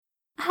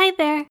Hi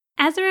there.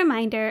 As a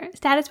reminder,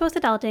 Status Post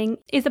Adulting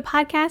is a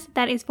podcast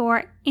that is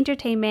for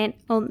entertainment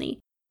only.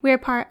 We're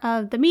part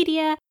of the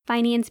media,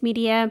 finance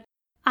media.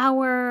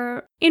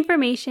 Our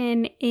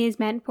information is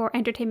meant for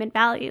entertainment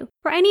value.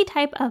 For any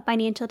type of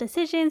financial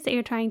decisions that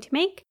you're trying to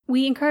make,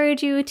 we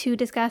encourage you to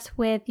discuss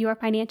with your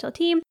financial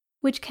team,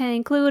 which can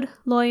include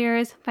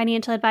lawyers,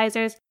 financial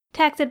advisors,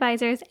 tax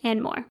advisors,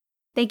 and more.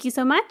 Thank you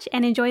so much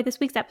and enjoy this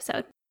week's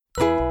episode.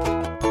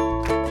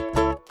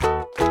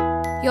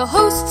 Your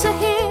hosts are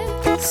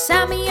here,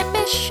 Sammy and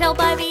Michelle.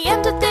 By the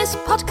end of this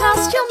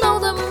podcast, you'll know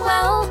them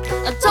well.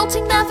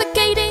 Adulting,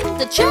 navigating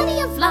the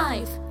journey of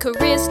life.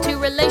 Careers to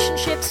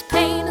relationships,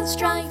 pain and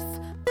strife.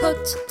 Put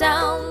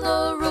down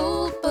the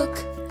rule book,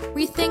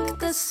 rethink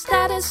the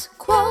status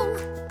quo.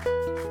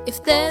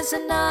 If there's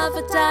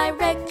another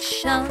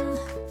direction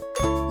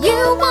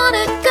you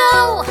wanna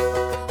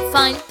go,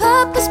 find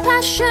purpose,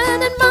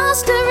 passion and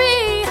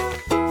mastery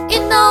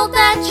in all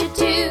that you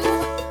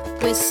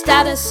do with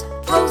Status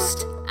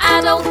Post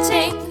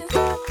Adulting.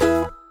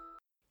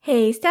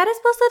 Hey, Status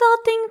Post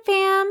Adulting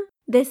fam!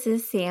 This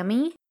is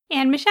Sammy.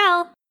 And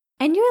Michelle.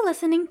 And you're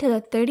listening to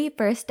the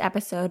 31st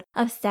episode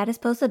of Status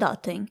Post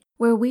Adulting,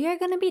 where we are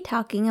going to be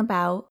talking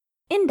about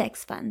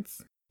index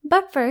funds.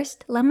 But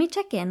first, let me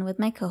check in with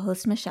my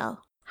co-host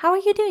Michelle. How are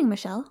you doing,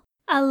 Michelle?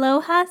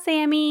 Aloha,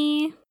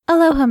 Sammy.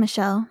 Aloha,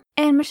 Michelle.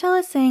 And Michelle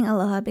is saying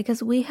aloha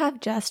because we have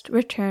just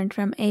returned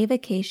from a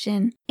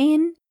vacation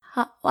in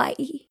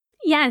Hawaii.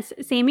 Yes,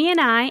 Sammy and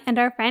I and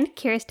our friend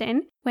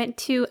Kirsten went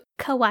to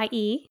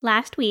Kauai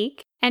last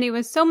week, and it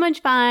was so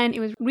much fun. It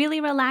was really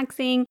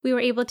relaxing. We were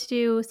able to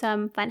do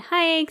some fun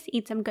hikes,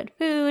 eat some good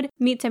food,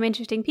 meet some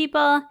interesting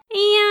people,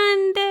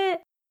 and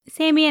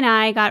Sammy and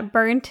I got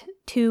burnt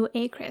to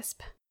a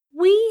crisp.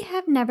 We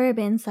have never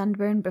been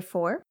sunburned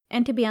before,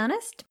 and to be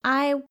honest,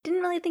 I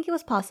didn't really think it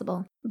was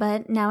possible.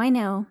 But now I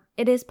know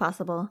it is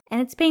possible, and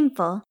it's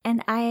painful,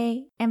 and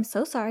I am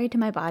so sorry to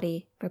my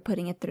body for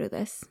putting it through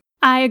this.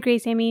 I agree,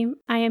 Sammy.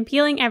 I am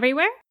peeling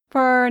everywhere.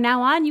 For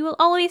now on, you will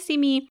always see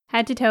me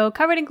head to toe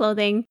covered in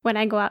clothing when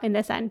I go out in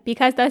the sun,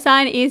 because the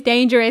sun is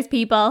dangerous,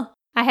 people.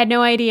 I had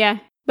no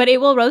idea, but it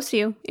will roast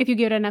you if you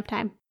give it enough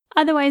time.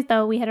 Otherwise,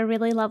 though, we had a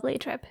really lovely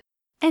trip.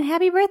 And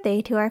happy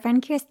birthday to our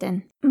friend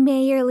Kirsten.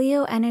 May your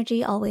Leo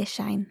energy always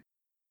shine.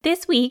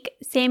 This week,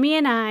 Sammy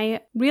and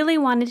I really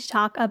wanted to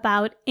talk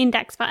about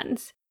index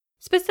funds,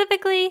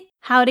 specifically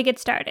how to get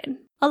started.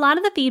 A lot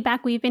of the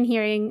feedback we've been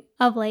hearing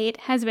of late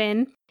has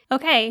been,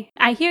 okay,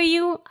 I hear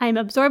you, I'm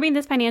absorbing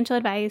this financial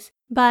advice,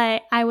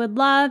 but I would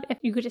love if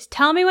you could just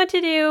tell me what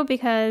to do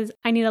because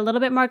I need a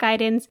little bit more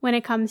guidance when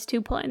it comes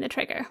to pulling the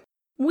trigger.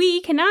 We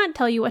cannot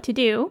tell you what to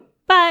do,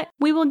 but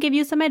we will give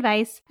you some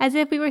advice as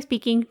if we were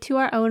speaking to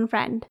our own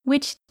friend,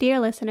 which, dear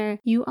listener,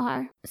 you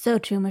are. So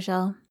true,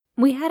 Michelle.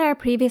 We had our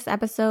previous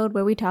episode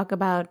where we talk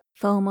about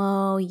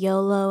FOMO,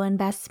 YOLO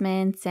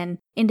investments, and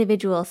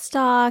individual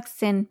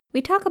stocks, and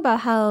we talk about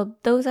how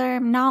those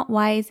are not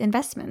wise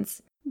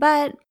investments.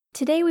 But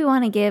today we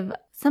want to give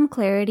some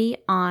clarity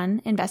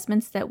on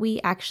investments that we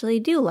actually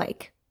do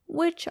like,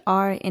 which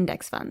are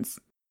index funds.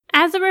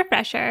 As a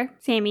refresher,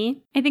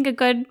 Sammy, I think a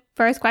good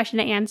first question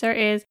to answer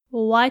is,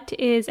 what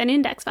is an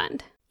index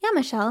fund? Yeah,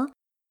 Michelle.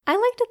 I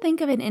like to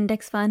think of an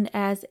index fund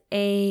as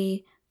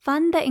a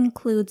fund that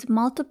includes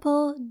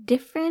multiple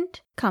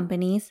different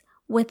companies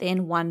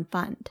within one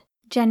fund.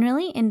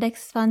 Generally,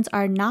 index funds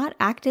are not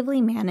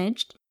actively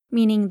managed,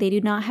 meaning they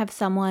do not have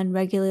someone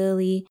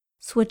regularly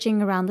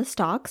switching around the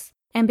stocks.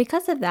 And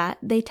because of that,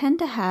 they tend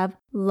to have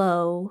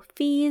low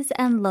fees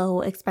and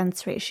low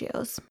expense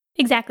ratios.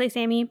 Exactly,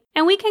 Sammy.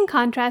 And we can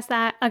contrast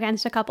that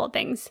against a couple of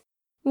things.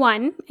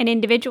 One, an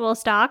individual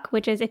stock,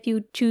 which is if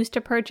you choose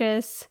to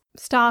purchase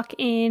stock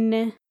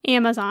in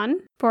Amazon,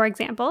 for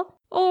example,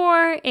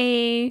 or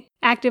a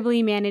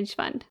actively managed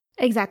fund.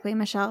 Exactly,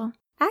 Michelle.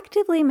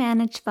 Actively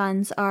managed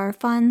funds are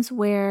funds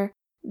where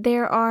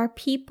there are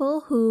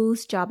people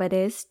whose job it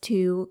is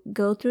to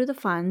go through the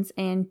funds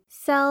and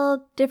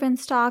sell different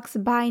stocks,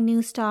 buy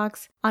new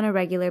stocks on a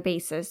regular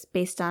basis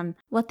based on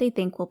what they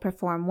think will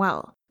perform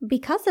well.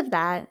 Because of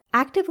that,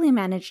 actively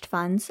managed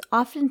funds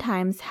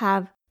oftentimes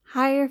have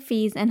higher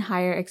fees and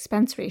higher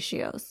expense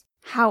ratios.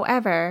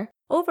 However,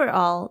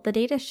 overall, the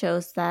data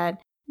shows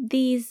that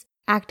these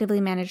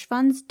actively managed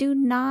funds do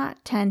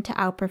not tend to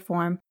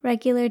outperform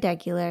regular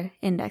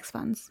index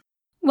funds.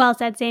 Well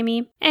said,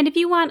 Sammy. And if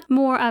you want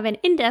more of an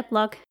in-depth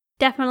look,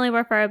 definitely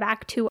refer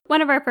back to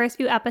one of our first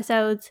few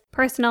episodes,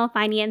 Personal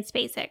Finance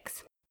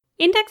Basics.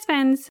 Index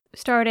funds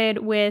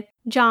started with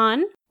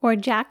John, or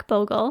Jack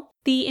Bogle,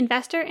 the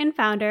investor and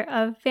founder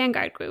of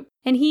Vanguard Group.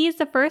 And he is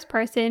the first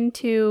person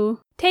to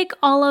take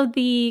all of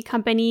the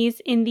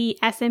companies in the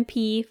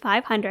S&P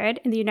 500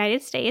 in the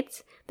United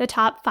States, the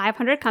top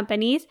 500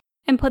 companies,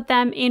 and put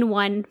them in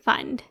one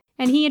fund.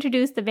 And he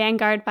introduced the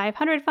Vanguard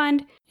 500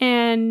 fund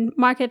and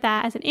marketed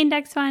that as an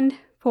index fund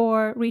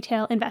for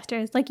retail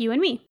investors like you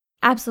and me.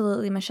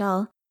 Absolutely,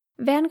 Michelle.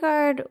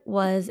 Vanguard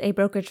was a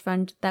brokerage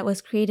fund that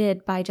was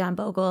created by John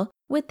Bogle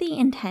with the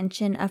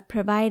intention of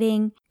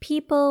providing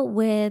people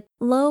with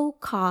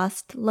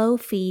low-cost,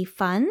 low-fee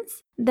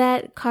funds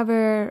that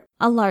cover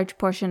a large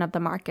portion of the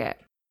market.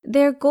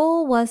 Their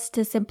goal was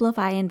to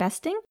simplify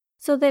investing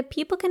so that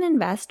people can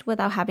invest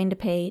without having to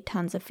pay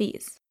tons of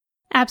fees.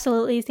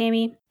 Absolutely,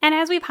 Sammy. And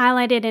as we've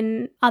highlighted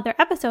in other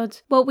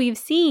episodes, what we've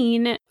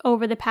seen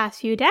over the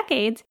past few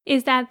decades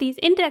is that these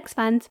index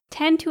funds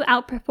tend to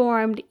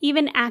outperform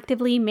even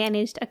actively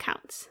managed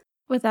accounts.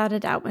 Without a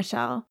doubt,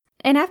 Michelle.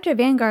 And after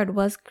Vanguard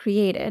was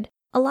created,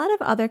 a lot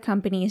of other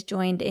companies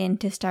joined in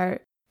to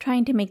start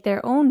trying to make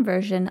their own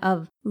version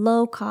of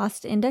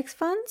low-cost index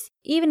funds,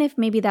 even if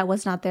maybe that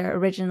was not their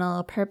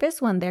original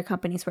purpose when their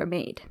companies were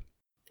made.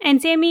 And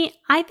Sammy,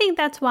 I think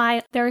that's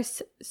why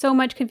there's so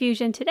much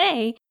confusion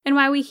today and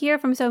why we hear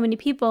from so many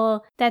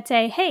people that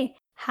say, hey,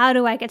 how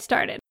do I get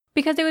started?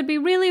 Because it would be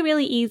really,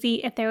 really easy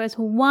if there was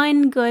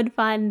one good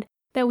fund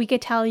that we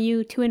could tell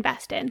you to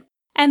invest in.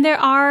 And there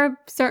are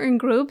certain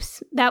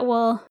groups that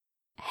will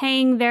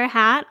hang their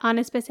hat on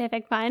a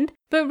specific fund,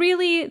 but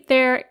really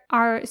there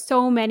are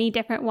so many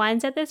different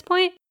ones at this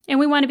point, and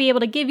we want to be able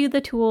to give you the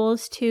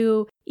tools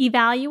to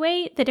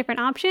evaluate the different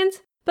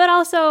options, but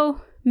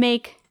also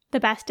make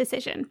the best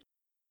decision.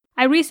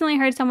 I recently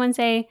heard someone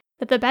say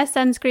that the best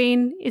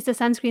sunscreen is the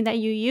sunscreen that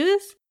you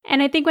use,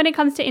 and I think when it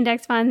comes to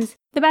index funds,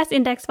 the best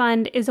index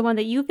fund is the one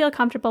that you feel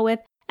comfortable with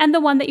and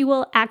the one that you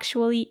will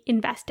actually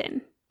invest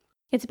in.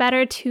 It's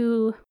better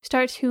to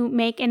start to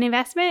make an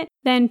investment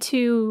than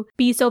to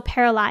be so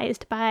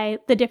paralyzed by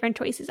the different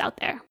choices out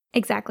there.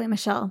 Exactly,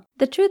 Michelle.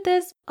 The truth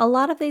is, a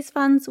lot of these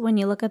funds, when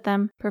you look at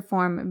them,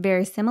 perform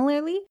very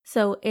similarly,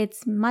 so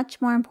it's much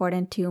more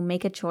important to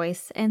make a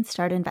choice and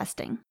start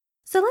investing.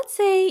 So let's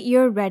say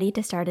you're ready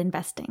to start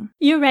investing.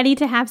 You're ready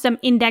to have some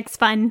index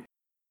fun.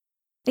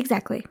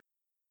 Exactly.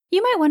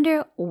 You might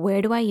wonder,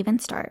 where do I even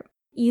start?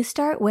 You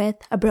start with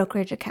a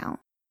brokerage account.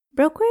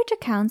 Brokerage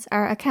accounts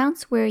are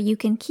accounts where you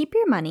can keep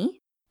your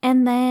money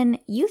and then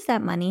use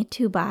that money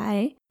to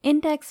buy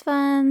index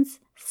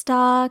funds,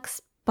 stocks,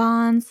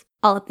 bonds,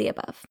 all of the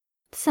above.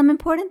 Some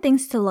important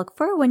things to look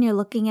for when you're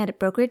looking at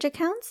brokerage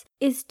accounts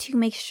is to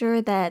make sure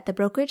that the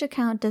brokerage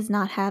account does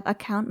not have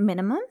account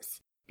minimums.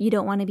 You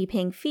don't want to be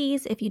paying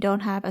fees if you don't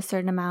have a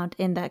certain amount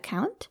in the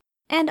account.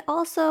 And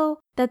also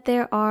that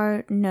there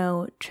are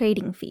no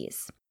trading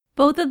fees.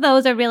 Both of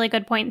those are really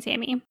good points,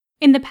 Sammy.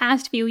 In the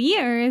past few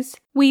years,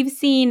 we've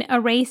seen a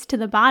race to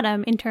the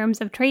bottom in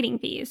terms of trading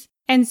fees.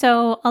 And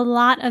so a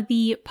lot of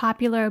the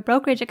popular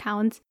brokerage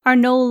accounts are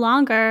no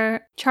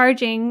longer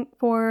charging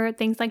for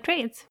things like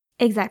trades.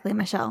 Exactly,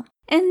 Michelle.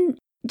 And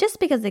just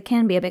because it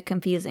can be a bit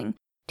confusing,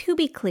 to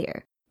be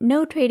clear,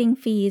 no trading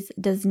fees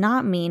does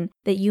not mean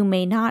that you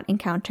may not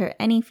encounter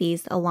any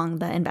fees along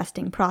the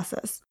investing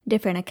process.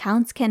 Different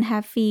accounts can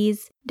have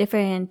fees.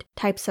 Different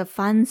types of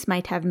funds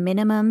might have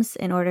minimums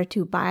in order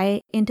to buy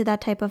into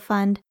that type of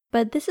fund.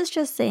 But this is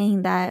just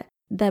saying that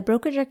the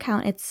brokerage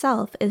account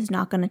itself is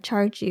not going to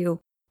charge you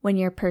when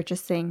you're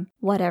purchasing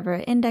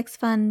whatever index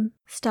fund,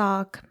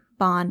 stock,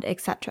 bond,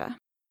 etc.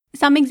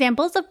 Some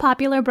examples of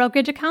popular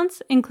brokerage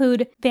accounts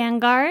include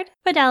Vanguard,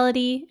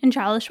 Fidelity, and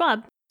Charles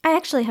Schwab. I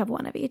actually have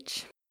one of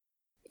each.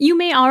 You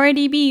may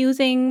already be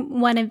using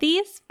one of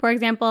these. For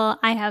example,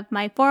 I have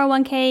my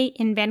 401k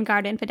in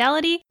Vanguard and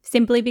Fidelity,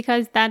 simply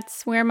because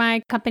that's where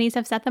my companies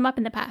have set them up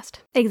in the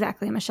past.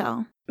 Exactly,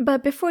 Michelle.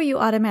 But before you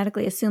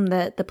automatically assume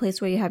that the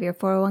place where you have your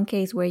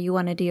 401k is where you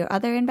want to do your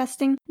other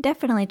investing,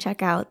 definitely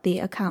check out the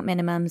account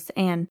minimums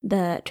and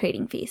the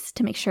trading fees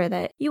to make sure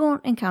that you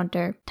won't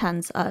encounter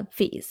tons of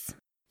fees.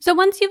 So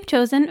once you've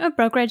chosen a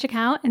brokerage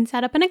account and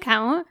set up an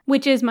account,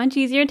 which is much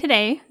easier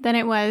today than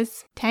it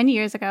was 10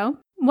 years ago,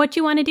 what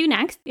you want to do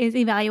next is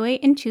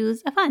evaluate and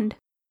choose a fund.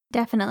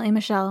 Definitely,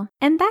 Michelle.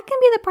 And that can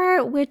be the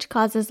part which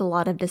causes a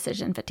lot of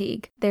decision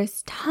fatigue.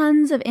 There's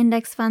tons of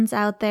index funds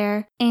out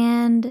there,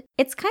 and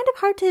it's kind of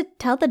hard to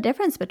tell the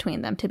difference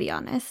between them, to be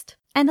honest.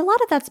 And a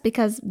lot of that's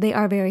because they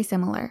are very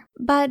similar,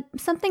 but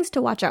some things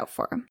to watch out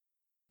for.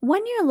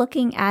 When you're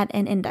looking at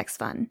an index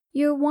fund,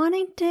 you're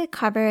wanting to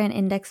cover an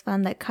index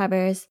fund that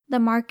covers the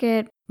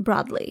market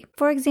broadly.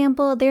 For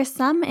example, there's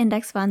some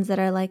index funds that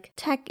are like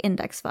tech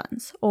index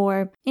funds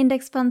or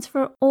index funds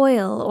for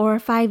oil or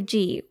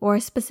 5G or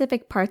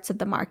specific parts of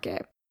the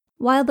market.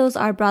 While those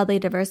are broadly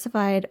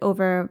diversified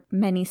over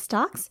many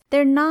stocks,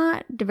 they're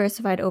not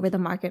diversified over the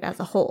market as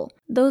a whole.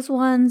 Those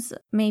ones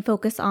may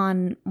focus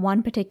on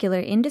one particular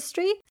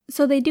industry,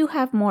 so they do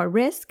have more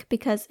risk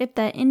because if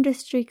that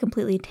industry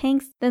completely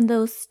tanks, then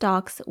those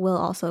stocks will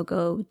also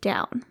go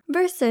down,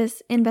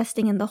 versus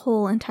investing in the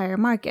whole entire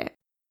market.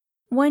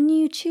 When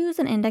you choose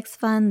an index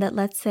fund that,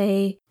 let's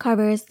say,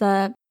 covers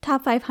the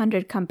top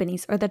 500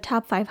 companies or the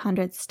top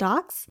 500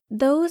 stocks,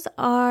 those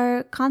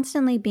are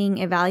constantly being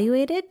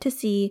evaluated to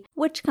see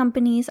which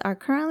companies are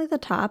currently the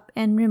top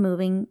and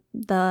removing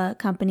the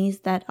companies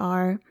that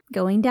are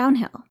going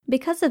downhill.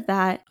 Because of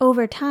that,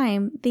 over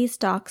time, these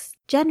stocks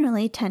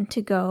generally tend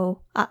to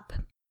go up.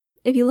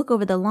 If you look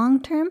over the long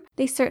term,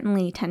 they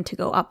certainly tend to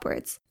go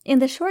upwards. In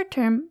the short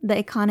term, the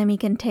economy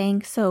can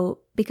tank, so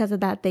because of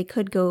that, they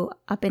could go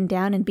up and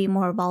down and be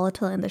more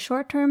volatile in the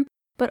short term,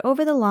 but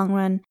over the long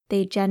run,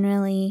 they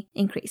generally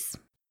increase.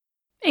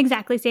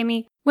 Exactly,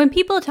 Sammy. When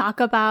people talk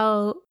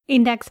about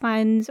index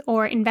funds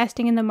or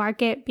investing in the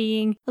market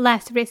being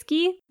less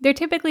risky, they're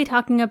typically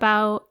talking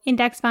about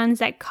index funds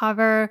that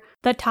cover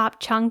the top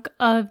chunk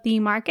of the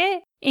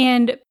market.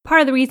 And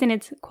part of the reason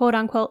it's quote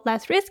unquote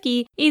less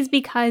risky is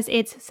because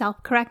it's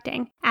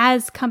self-correcting.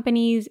 As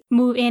companies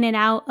move in and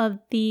out of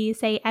the,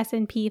 say,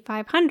 S&P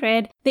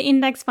 500, the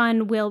index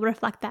fund will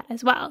reflect that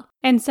as well.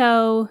 And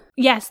so,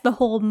 yes, the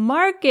whole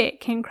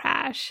market can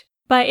crash,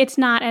 but it's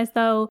not as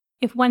though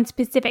if one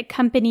specific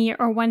company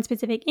or one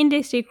specific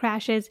industry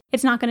crashes,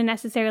 it's not going to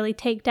necessarily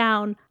take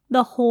down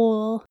the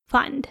whole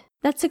fund.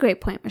 That's a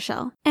great point,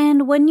 Michelle.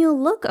 And when you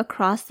look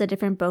across the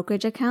different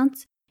brokerage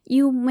accounts,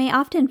 you may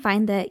often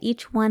find that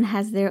each one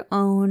has their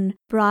own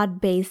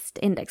broad-based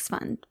index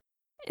fund.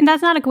 And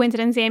that's not a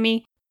coincidence,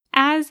 Amy.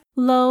 As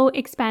low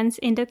expense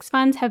index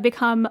funds have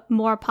become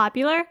more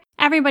popular,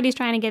 everybody's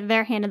trying to get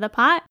their hand in the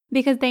pot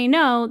because they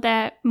know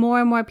that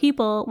more and more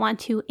people want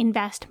to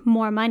invest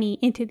more money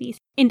into these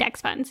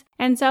index funds.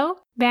 And so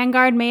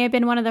Vanguard may have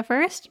been one of the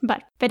first,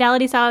 but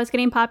Fidelity saw it was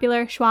getting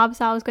popular, Schwab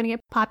saw it was going to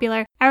get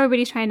popular.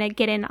 Everybody's trying to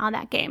get in on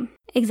that game.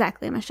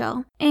 Exactly,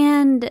 Michelle.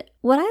 And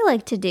what I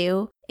like to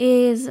do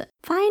is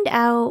find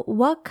out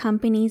what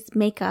companies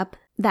make up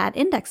that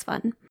index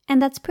fund.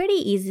 And that's pretty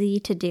easy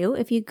to do.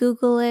 If you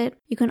Google it,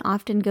 you can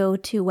often go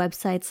to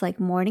websites like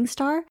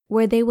Morningstar,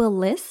 where they will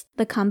list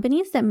the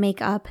companies that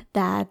make up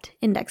that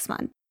index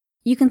fund.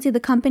 You can see the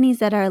companies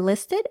that are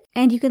listed,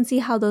 and you can see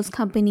how those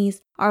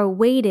companies are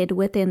weighted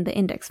within the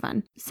index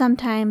fund.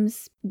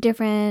 Sometimes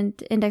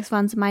different index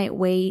funds might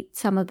weight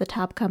some of the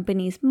top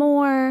companies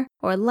more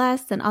or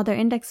less than other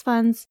index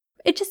funds.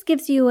 It just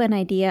gives you an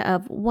idea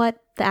of what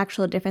the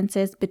actual difference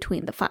is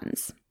between the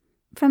funds.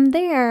 From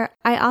there,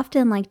 I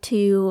often like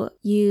to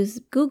use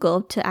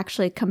Google to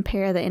actually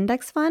compare the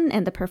index fund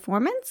and the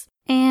performance.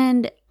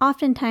 And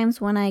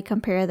oftentimes when I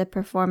compare the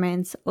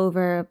performance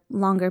over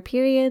longer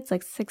periods,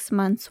 like 6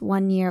 months,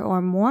 1 year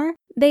or more,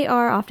 they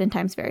are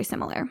oftentimes very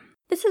similar.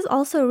 This is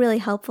also really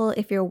helpful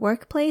if your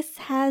workplace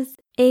has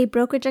a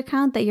brokerage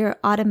account that you're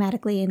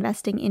automatically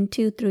investing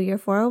into through your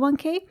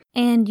 401k,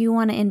 and you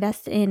want to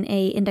invest in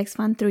a index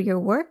fund through your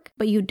work,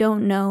 but you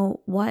don't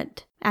know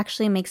what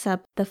actually makes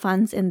up the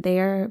funds in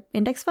their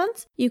index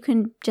funds. You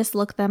can just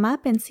look them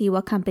up and see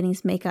what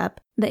companies make up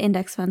the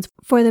index funds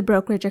for the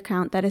brokerage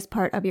account that is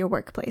part of your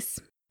workplace.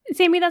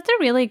 Sammy, that's a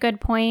really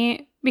good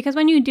point, because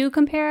when you do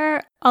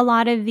compare a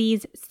lot of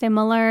these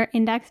similar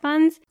index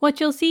funds, what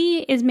you'll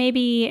see is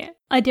maybe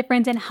a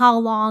difference in how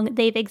long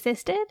they've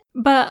existed.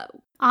 But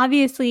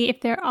obviously,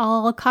 if they're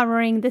all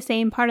covering the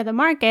same part of the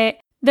market,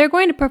 they're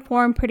going to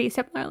perform pretty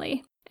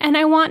similarly. And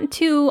I want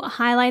to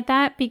highlight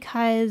that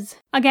because,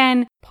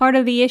 again, part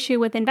of the issue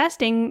with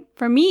investing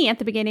for me at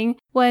the beginning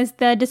was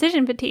the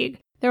decision fatigue.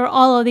 There were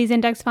all of these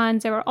index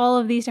funds, there were all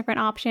of these different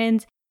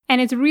options,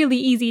 and it's really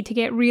easy to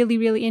get really,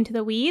 really into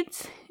the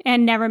weeds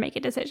and never make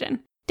a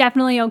decision.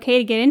 Definitely okay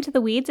to get into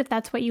the weeds if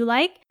that's what you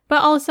like,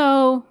 but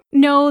also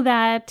know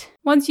that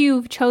once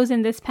you've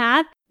chosen this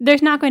path,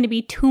 there's not going to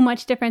be too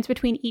much difference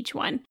between each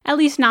one, at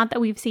least not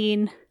that we've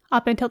seen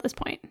up until this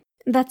point.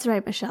 That's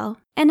right, Michelle.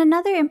 And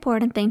another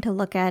important thing to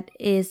look at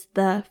is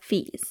the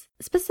fees,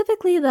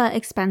 specifically the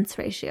expense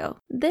ratio.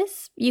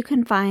 This you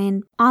can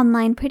find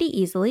online pretty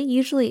easily.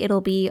 Usually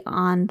it'll be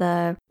on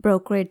the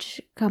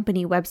brokerage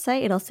company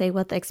website. It'll say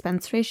what the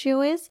expense ratio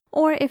is.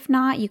 Or if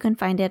not, you can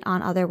find it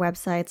on other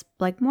websites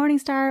like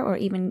Morningstar, or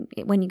even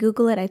when you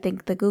Google it, I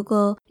think the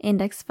Google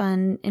index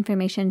fund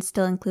information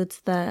still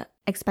includes the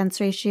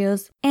expense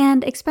ratios.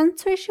 And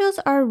expense ratios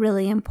are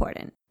really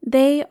important.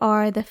 They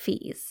are the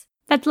fees.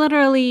 That's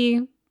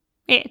literally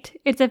it.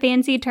 It's a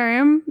fancy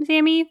term,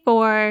 Sammy,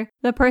 for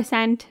the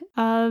percent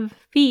of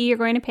fee you're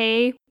going to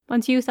pay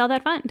once you sell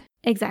that fund.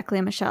 Exactly,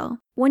 Michelle.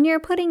 When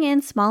you're putting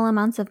in small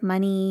amounts of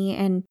money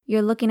and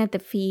you're looking at the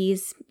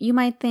fees, you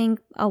might think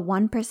a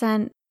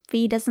 1%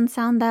 fee doesn't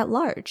sound that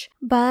large.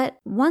 But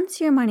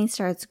once your money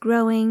starts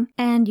growing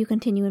and you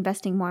continue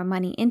investing more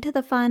money into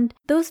the fund,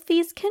 those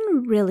fees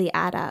can really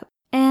add up.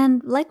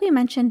 And like we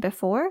mentioned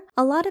before,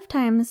 a lot of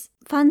times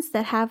funds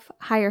that have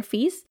higher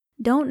fees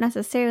don't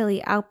necessarily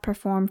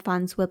outperform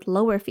funds with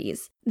lower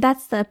fees.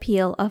 That's the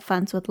appeal of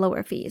funds with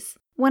lower fees.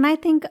 When I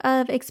think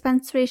of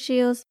expense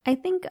ratios, I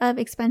think of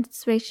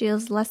expense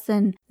ratios less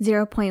than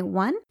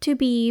 0.1 to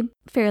be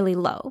fairly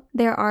low.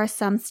 There are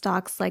some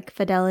stocks like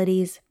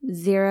Fidelity's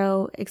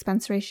 0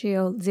 expense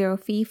ratio, 0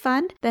 fee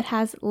fund that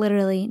has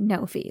literally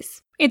no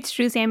fees. It's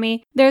true,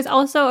 Sammy. There's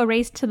also a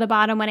race to the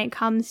bottom when it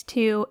comes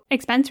to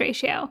expense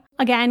ratio.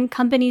 Again,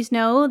 companies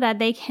know that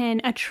they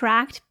can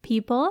attract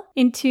people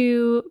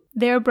into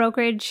their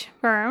brokerage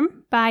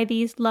firm by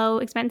these low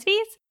expense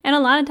fees. And a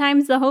lot of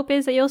times the hope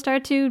is that you'll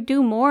start to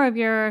do more of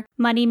your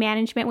money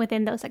management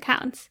within those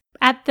accounts.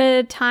 At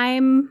the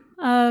time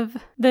of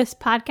this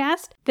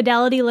podcast,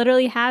 Fidelity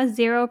literally has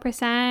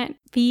 0%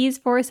 fees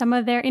for some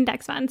of their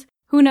index funds.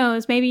 Who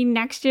knows, maybe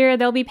next year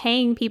they'll be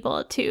paying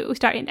people to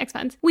start index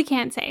funds. We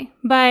can't say,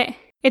 but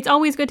it's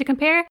always good to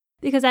compare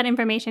because that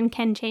information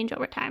can change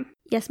over time.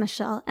 Yes,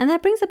 Michelle. And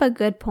that brings up a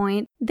good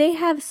point. They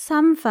have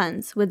some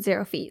funds with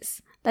 0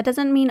 fees. that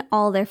doesn't mean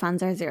all their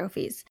funds are zero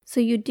fees. So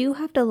you do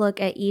have to look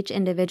at each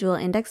individual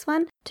index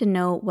fund to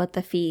know what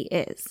the fee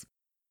is.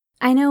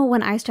 I know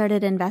when I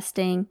started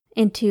investing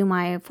into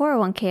my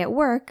 401k at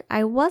work,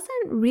 I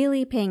wasn't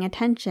really paying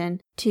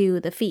attention to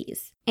the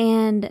fees.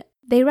 And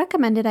they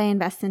recommended I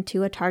invest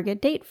into a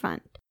target date fund,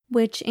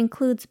 which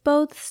includes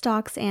both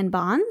stocks and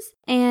bonds,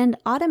 and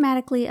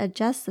automatically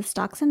adjusts the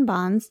stocks and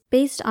bonds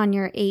based on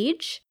your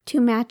age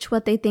to match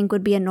what they think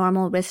would be a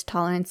normal risk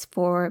tolerance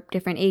for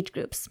different age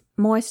groups.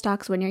 More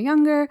stocks when you're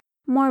younger,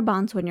 more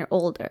bonds when you're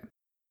older.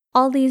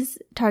 All these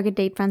target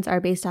date funds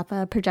are based off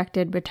a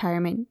projected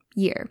retirement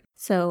year.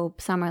 So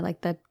some are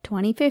like the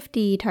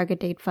 2050 target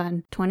date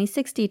fund,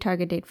 2060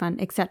 target date fund,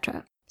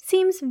 etc.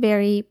 Seems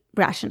very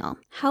rational.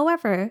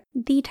 However,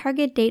 the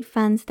target date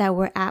funds that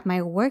were at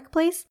my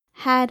workplace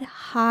had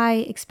high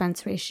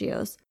expense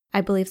ratios.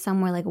 I believe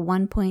some were like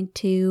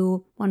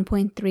 1.2,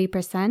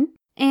 1.3%.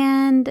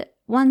 And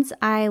once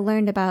I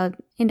learned about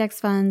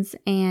index funds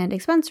and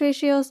expense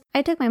ratios,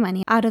 I took my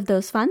money out of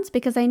those funds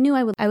because I knew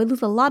I would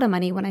lose a lot of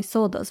money when I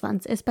sold those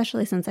funds,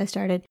 especially since I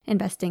started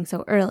investing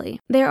so early.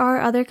 There are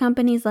other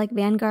companies like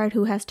Vanguard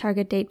who has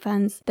target date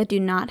funds that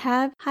do not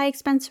have high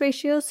expense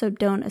ratios, so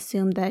don't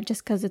assume that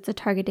just because it's a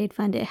target date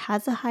fund, it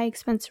has a high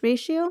expense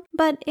ratio.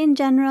 But in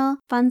general,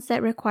 funds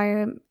that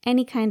require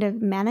any kind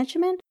of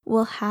management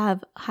will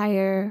have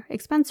higher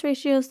expense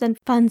ratios than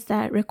funds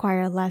that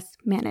require less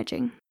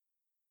managing.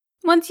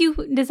 Once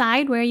you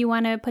decide where you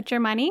want to put your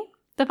money,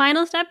 the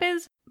final step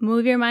is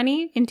move your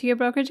money into your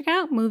brokerage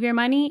account, move your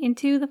money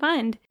into the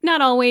fund.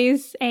 Not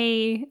always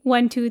a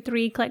 1, 2,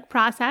 3 click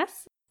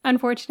process,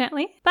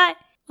 unfortunately, but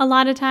a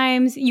lot of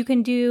times you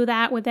can do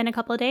that within a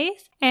couple of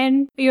days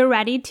and you're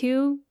ready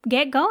to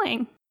get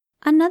going.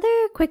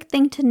 Another quick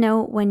thing to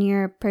note when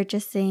you're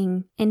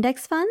purchasing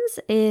index funds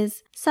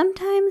is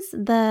sometimes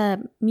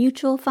the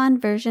mutual fund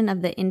version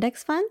of the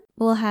index fund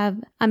will have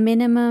a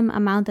minimum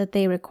amount that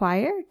they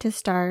require to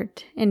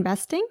start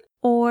investing.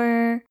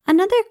 Or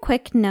another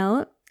quick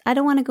note, I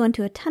don't want to go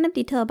into a ton of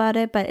detail about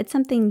it, but it's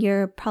something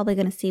you're probably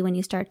going to see when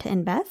you start to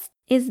invest,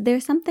 is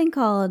there's something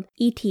called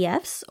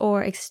ETFs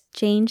or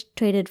exchange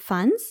traded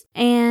funds.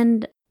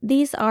 And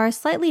these are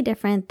slightly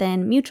different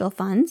than mutual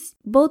funds.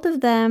 Both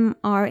of them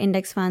are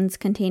index funds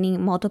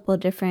containing multiple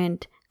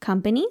different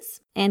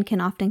companies and can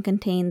often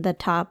contain the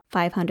top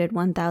 500,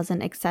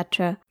 1,000,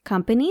 etc.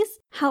 companies.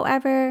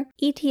 However,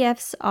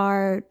 ETFs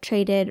are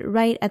traded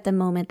right at the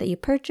moment that you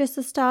purchase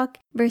the stock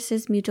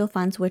versus mutual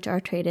funds, which are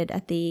traded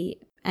at the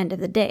end of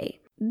the day.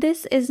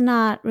 This is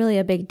not really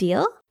a big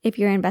deal if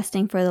you're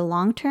investing for the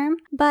long term,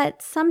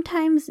 but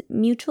sometimes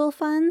mutual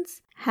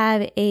funds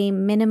have a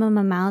minimum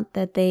amount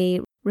that they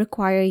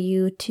require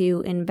you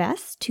to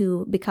invest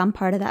to become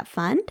part of that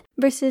fund,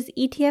 versus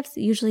ETFs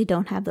usually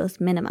don't have those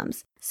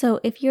minimums. So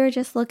if you're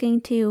just looking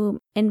to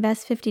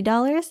invest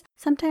 $50,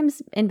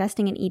 sometimes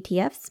investing in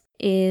ETFs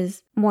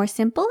is more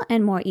simple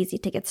and more easy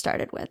to get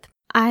started with.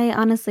 I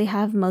honestly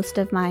have most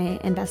of my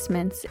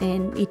investments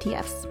in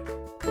ETFs.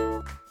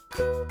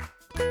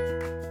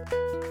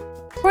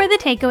 For the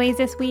takeaways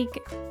this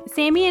week,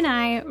 Sammy and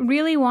I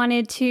really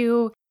wanted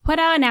to put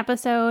out an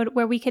episode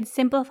where we could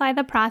simplify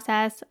the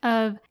process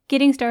of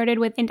getting started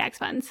with index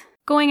funds,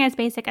 going as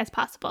basic as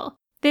possible.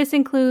 This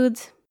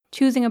includes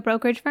choosing a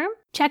brokerage firm,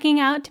 checking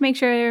out to make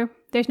sure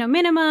there's no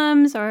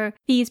minimums or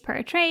fees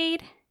per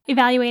trade,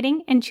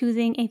 evaluating and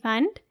choosing a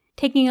fund,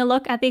 taking a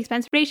look at the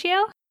expense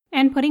ratio,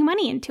 and putting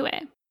money into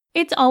it.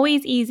 It's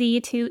always easy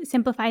to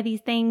simplify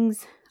these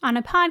things on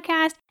a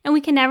podcast, and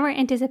we can never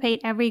anticipate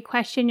every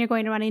question you're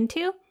going to run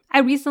into.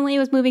 I recently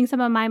was moving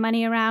some of my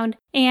money around,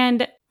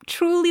 and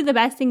truly the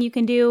best thing you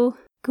can do,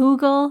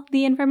 Google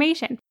the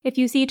information. If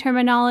you see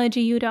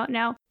terminology you don't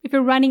know, if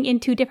you're running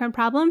into different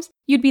problems,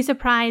 you'd be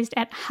surprised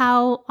at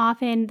how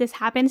often this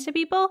happens to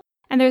people.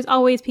 And there's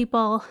always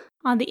people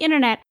on the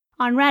internet,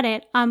 on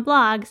Reddit, on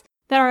blogs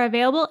that are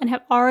available and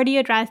have already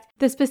addressed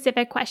the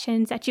specific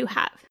questions that you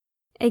have.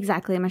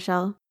 Exactly,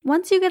 Michelle.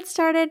 Once you get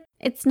started,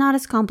 it's not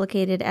as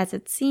complicated as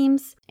it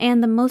seems,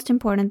 and the most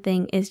important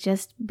thing is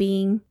just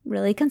being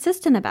really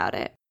consistent about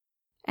it.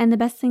 And the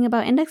best thing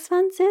about index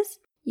funds is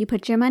you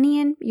put your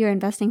money in, you're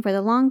investing for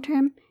the long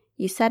term,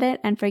 you set it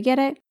and forget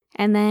it,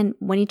 and then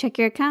when you check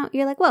your account,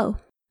 you're like, whoa,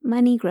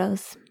 money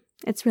grows.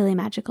 It's really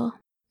magical.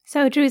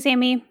 So true,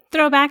 Sammy.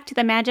 Throwback to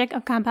the magic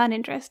of compound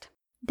interest.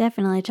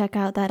 Definitely check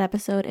out that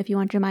episode if you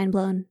want your mind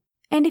blown.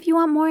 And if you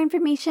want more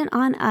information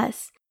on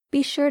us,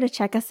 be sure to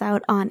check us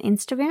out on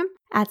Instagram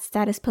at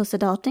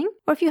statuspostadulting,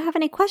 or if you have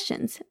any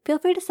questions, feel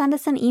free to send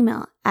us an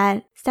email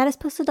at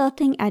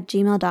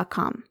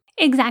statuspostadulting@gmail.com.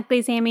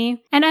 Exactly,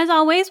 Sammy. And as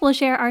always, we'll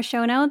share our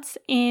show notes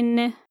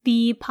in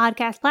the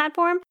podcast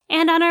platform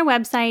and on our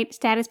website,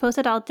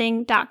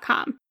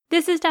 statuspostadulting.com.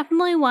 This is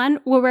definitely one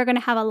where we're going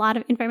to have a lot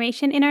of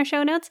information in our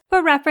show notes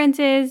for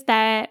references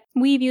that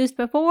we've used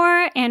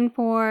before and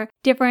for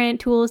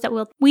different tools that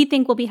we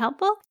think will be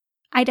helpful.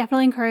 I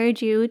definitely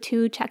encourage you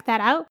to check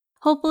that out.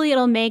 Hopefully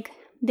it'll make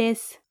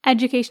this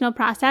educational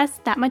process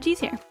that much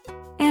easier.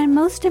 And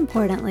most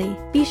importantly,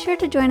 be sure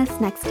to join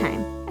us next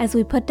time as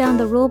we put down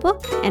the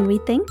rulebook and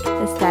rethink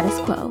the status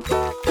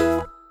quo.